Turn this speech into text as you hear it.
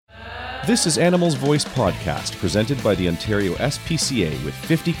This is Animals Voice Podcast, presented by the Ontario SPCA with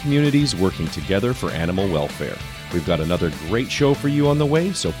 50 communities working together for animal welfare. We've got another great show for you on the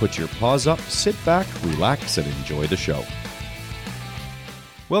way, so put your paws up, sit back, relax, and enjoy the show.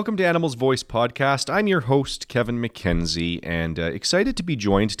 Welcome to Animals Voice Podcast. I'm your host, Kevin McKenzie, and excited to be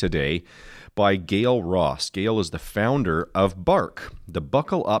joined today by Gail Ross. Gail is the founder of BARC, the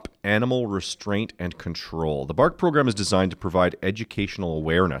Buckle Up Animal Restraint and Control. The BARC program is designed to provide educational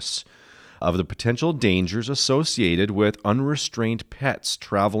awareness of the potential dangers associated with unrestrained pets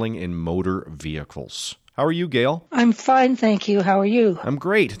traveling in motor vehicles. How are you, Gail? I'm fine, thank you. How are you? I'm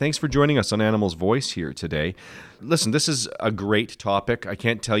great. Thanks for joining us on Animals Voice here today. Listen, this is a great topic. I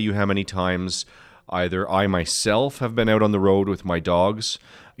can't tell you how many times either I myself have been out on the road with my dogs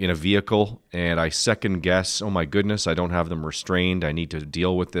in a vehicle and I second guess, oh my goodness, I don't have them restrained. I need to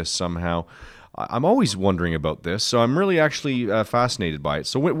deal with this somehow. I'm always wondering about this, so I'm really actually fascinated by it.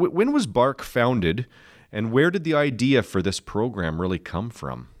 So when was BARC founded, and where did the idea for this program really come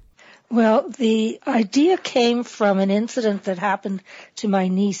from? Well, the idea came from an incident that happened to my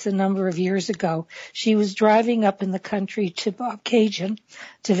niece a number of years ago. She was driving up in the country to Bobcaygeon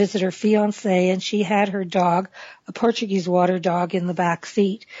to visit her fiancé, and she had her dog, a Portuguese water dog, in the back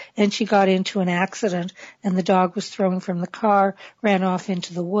seat, and she got into an accident, and the dog was thrown from the car, ran off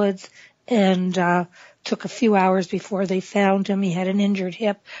into the woods, and took a few hours before they found him. He had an injured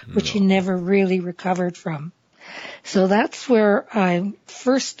hip, which he never really recovered from. So that's where I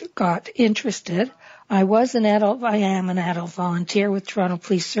first got interested. I am an adult volunteer with Toronto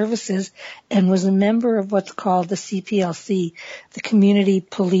Police Services and was a member of what's called the CPLC, the Community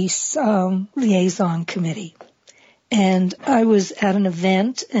Police Liaison Committee. And I was at an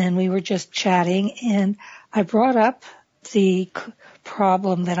event and we were just chatting, and I brought up the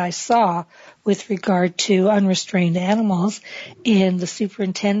problem that I saw with regard to unrestrained animals, and the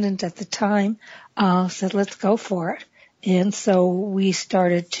superintendent at the time said, let's go for it. And so we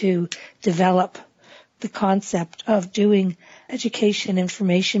started to develop the concept of doing education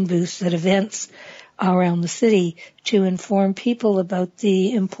information booths at events around the city to inform people about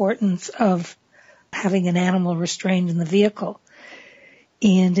the importance of having an animal restrained in the vehicle.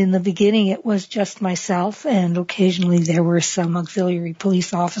 And in the beginning, it was just myself, and occasionally there were some auxiliary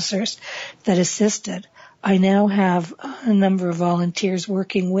police officers that assisted. I now have a number of volunteers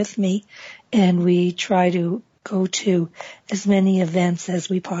working with me, and we try to go to as many events as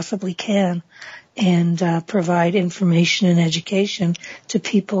we possibly can and provide information and education to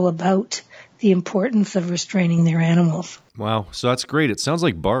people about the importance of restraining their animals. Wow, so that's great. It sounds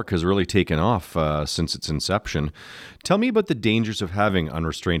like BARC has really taken off since its inception. Tell me about the dangers of having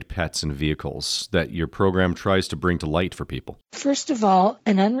unrestrained pets in vehicles that your program tries to bring to light for people. First of all,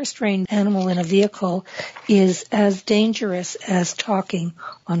 an unrestrained animal in a vehicle is as dangerous as talking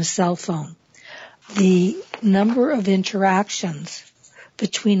on a cell phone. The number of interactions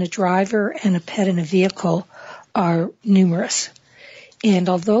between a driver and a pet in a vehicle are numerous. And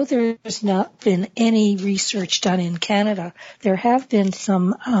although there's not been any research done in Canada, there have been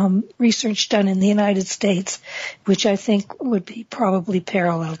some research done in the United States, which I think would be probably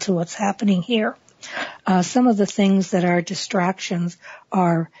parallel to what's happening here. Some of the things that are distractions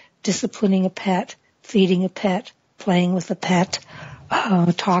are disciplining a pet, feeding a pet, playing with a pet,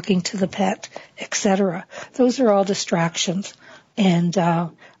 talking to the pet, etc. Those are all distractions and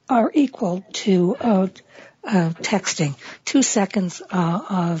are equal to texting. 2 seconds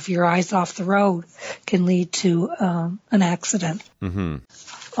of your eyes off the road can lead to an accident. Mm-hmm.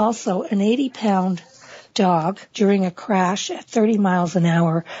 Also, an 80-pound dog during a crash at 30 miles an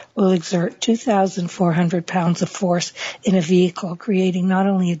hour will exert 2,400 pounds of force in a vehicle, creating not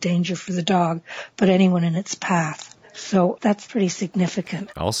only a danger for the dog, but anyone in its path. So that's pretty significant.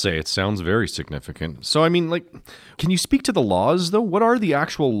 I'll say it sounds very significant. So, I mean, can you speak to the laws, though? What are the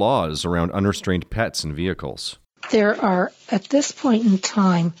actual laws around unrestrained pets in vehicles? There are, at this point in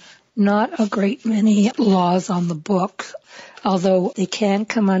time, not a great many laws on the books, although they can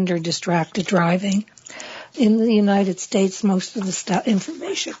come under distracted driving. In the United States, most of the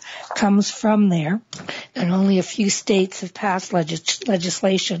information comes from there, and only a few states have passed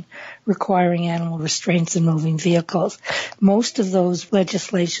legislation requiring animal restraints in moving vehicles. Most of those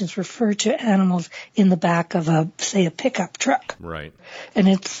legislations refer to animals in the back of a pickup truck. Right. And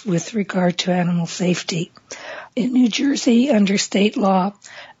it's with regard to animal safety. In New Jersey, under state law,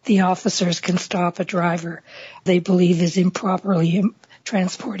 the officers can stop a driver they believe is improperly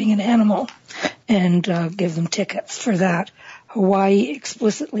transporting an animal and give them tickets for that. Hawaii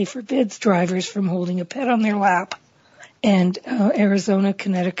explicitly forbids drivers from holding a pet on their lap. And Arizona,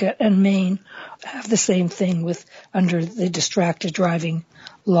 Connecticut, and Maine have the same thing under the distracted driving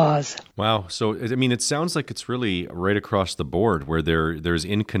laws. Wow. So, I mean, it sounds like it's really right across the board where there's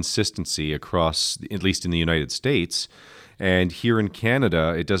inconsistency across, at least in the United States. And here in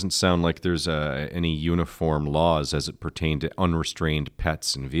Canada, it doesn't sound like there's any uniform laws as it pertains to unrestrained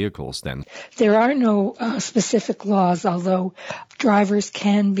pets and vehicles then. There are no specific laws, although drivers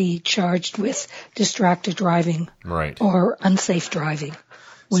can be charged with distracted driving or unsafe driving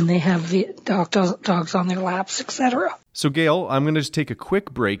when they have dogs on their laps, etc. So, Gail, I'm going to just take a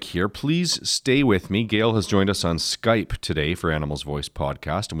quick break here. Please stay with me. Gail has joined us on Skype today for Animals Voice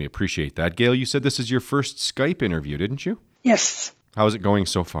podcast, and we appreciate that. Gail, you said this is your first Skype interview, didn't you? Yes. How's it going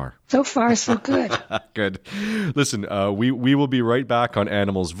so far? So far, so good. Good. Listen, we will be right back on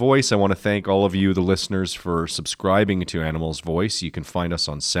Animals Voice. I want to thank all of you, the listeners, for subscribing to Animals Voice. You can find us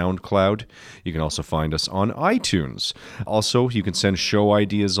on SoundCloud. You can also find us on iTunes. Also, you can send show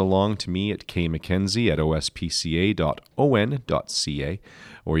ideas along to me at kmckenzie@ospca.on.ca,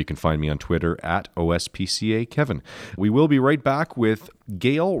 or you can find me on Twitter at OSPCAKevin. We will be right back with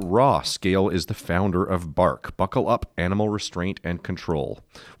Gail Ross. Gail is the founder of BARK, Buckle Up Animal Restraint and Control.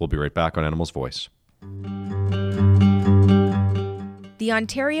 We'll be right back on Animals Voice. The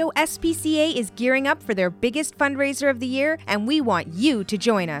Ontario SPCA is gearing up for their biggest fundraiser of the year, and we want you to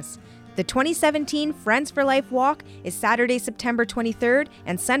join us. The 2017 Friends for Life Walk is Saturday, September 23rd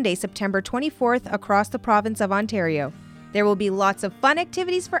and Sunday, September 24th across the province of Ontario. There will be lots of fun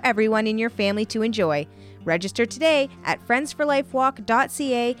activities for everyone in your family to enjoy. Register today at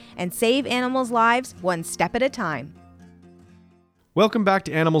friendsforlifewalk.ca and save animals' lives one step at a time. Welcome back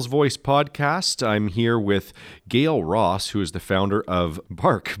to Animals Voice podcast. I'm here with Gail Ross, who is the founder of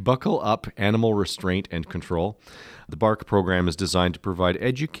BARK, Buckle Up Animal Restraint and Control. The BARK program is designed to provide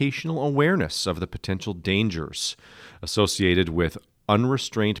educational awareness of the potential dangers associated with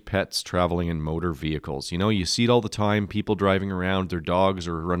unrestrained pets traveling in motor vehicles. You know, you see it all the time, people driving around, their dogs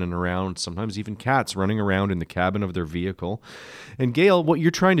are running around, sometimes even cats running around in the cabin of their vehicle. And Gail, what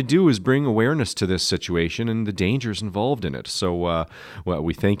you're trying to do is bring awareness to this situation and the dangers involved in it. So,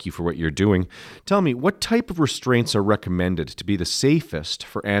 we thank you for what you're doing. Tell me, what type of restraints are recommended to be the safest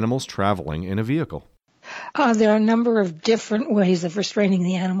for animals traveling in a vehicle? There are a number of different ways of restraining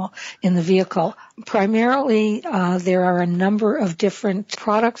the animal in the vehicle. Primarily, there are a number of different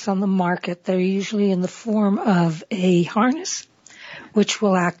products on the market. They're usually in the form of a harness, which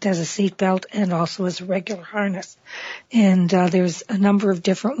will act as a seatbelt and also as a regular harness. And there's a number of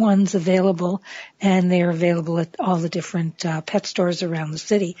different ones available, and they're available at all the different pet stores around the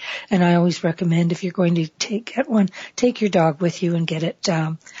city. And I always recommend, if you're going to get one, take your dog with you and get it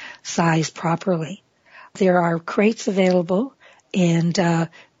sized properly. There are crates available, and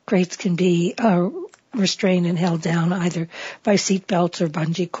crates can be restrained and held down either by seat belts or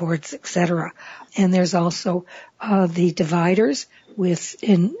bungee cords, etc. And there's also the dividers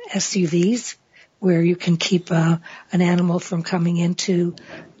within SUVs, where you can keep an animal from coming into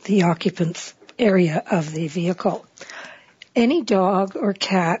the occupant's area of the vehicle. Any dog or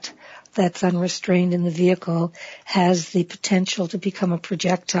cat that's unrestrained in the vehicle has the potential to become a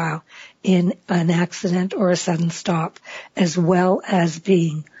projectile in an accident or a sudden stop, as well as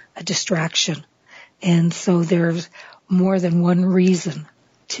being a distraction. And so there's more than one reason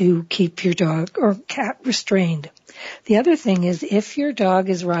to keep your dog or cat restrained. The other thing is, if your dog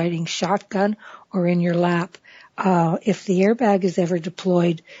is riding shotgun or in your lap, if the airbag is ever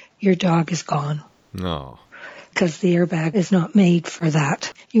deployed, your dog is gone. No. Because the airbag is not made for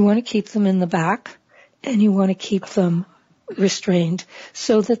that. You want to keep them in the back, and you want to keep them restrained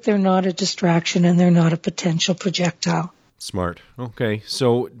so that they're not a distraction and they're not a potential projectile. Smart. Okay.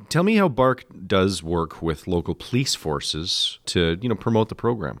 So tell me how BARK does work with local police forces to, promote the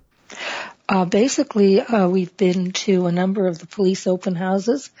program. Basically, we've been to a number of the police open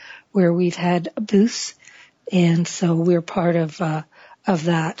houses where we've had booths, and so we're part of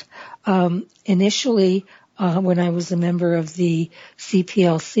that. Initially, when I was a member of the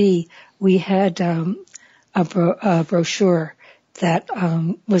CPLC, we had a brochure that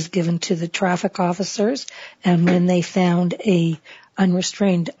was given to the traffic officers, and when they found a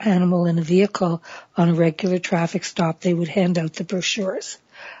unrestrained animal in a vehicle on a regular traffic stop, they would hand out the brochures.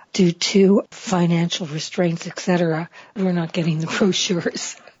 Due to financial restraints, etc., we're not getting the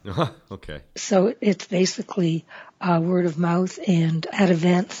brochures. Okay. So it's basically word of mouth, and at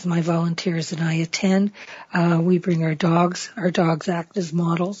events my volunteers and I attend. We bring our dogs. Our dogs act as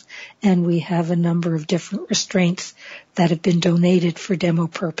models, and we have a number of different restraints that have been donated for demo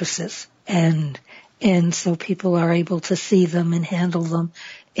purposes. And so people are able to see them and handle them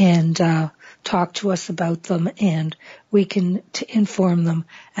and talk to us about them, and we can inform them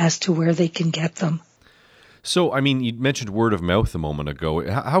as to where they can get them. So, I mean, you mentioned word of mouth a moment ago.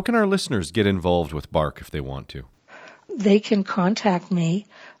 How can our listeners get involved with Bark if they want to? They can contact me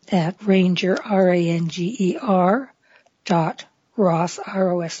at Ranger, RANGER, Ross,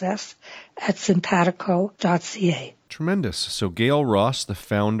 ROSS, at simpatico.ca. Tremendous. So Gail Ross, the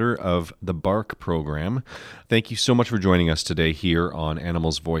founder of the Bark program, thank you so much for joining us today here on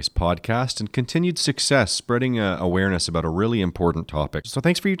Animals Voice podcast, and continued success spreading awareness about a really important topic. So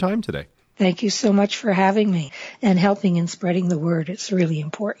thanks for your time today. Thank you so much for having me and helping in spreading the word. It's really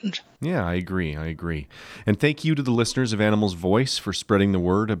important. Yeah, I agree. And thank you to the listeners of Animals Voice for spreading the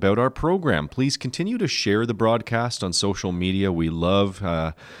word about our program. Please continue to share the broadcast on social media. We love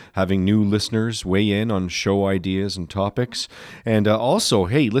having new listeners weigh in on show ideas and topics. And also,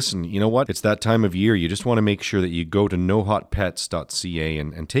 hey, listen, you know what? It's that time of year. You just want to make sure that you go to nohotpets.ca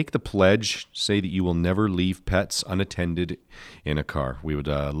and take the pledge. Say that you will never leave pets unattended in a car. We would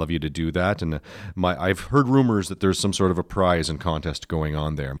love you to do that. And I've heard rumors that there's some sort of a prize and contest going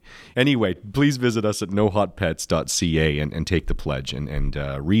on there. Anyway, please visit us at nohotpets.ca and take the pledge and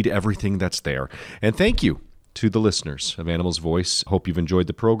read everything that's there. And thank you to the listeners of Animals Voice. Hope you've enjoyed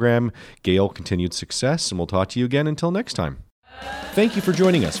the program. Gail, continued success, and we'll talk to you again until next time. Thank you for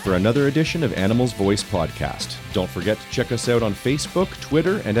joining us for another edition of Animals Voice podcast. Don't forget to check us out on Facebook,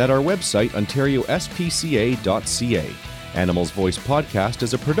 Twitter, and at our website, ontariospca.ca. Animals Voice podcast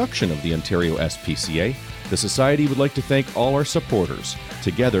is a production of the Ontario SPCA. The Society would like to thank all our supporters.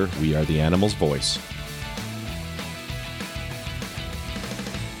 Together, we are the Animals Voice.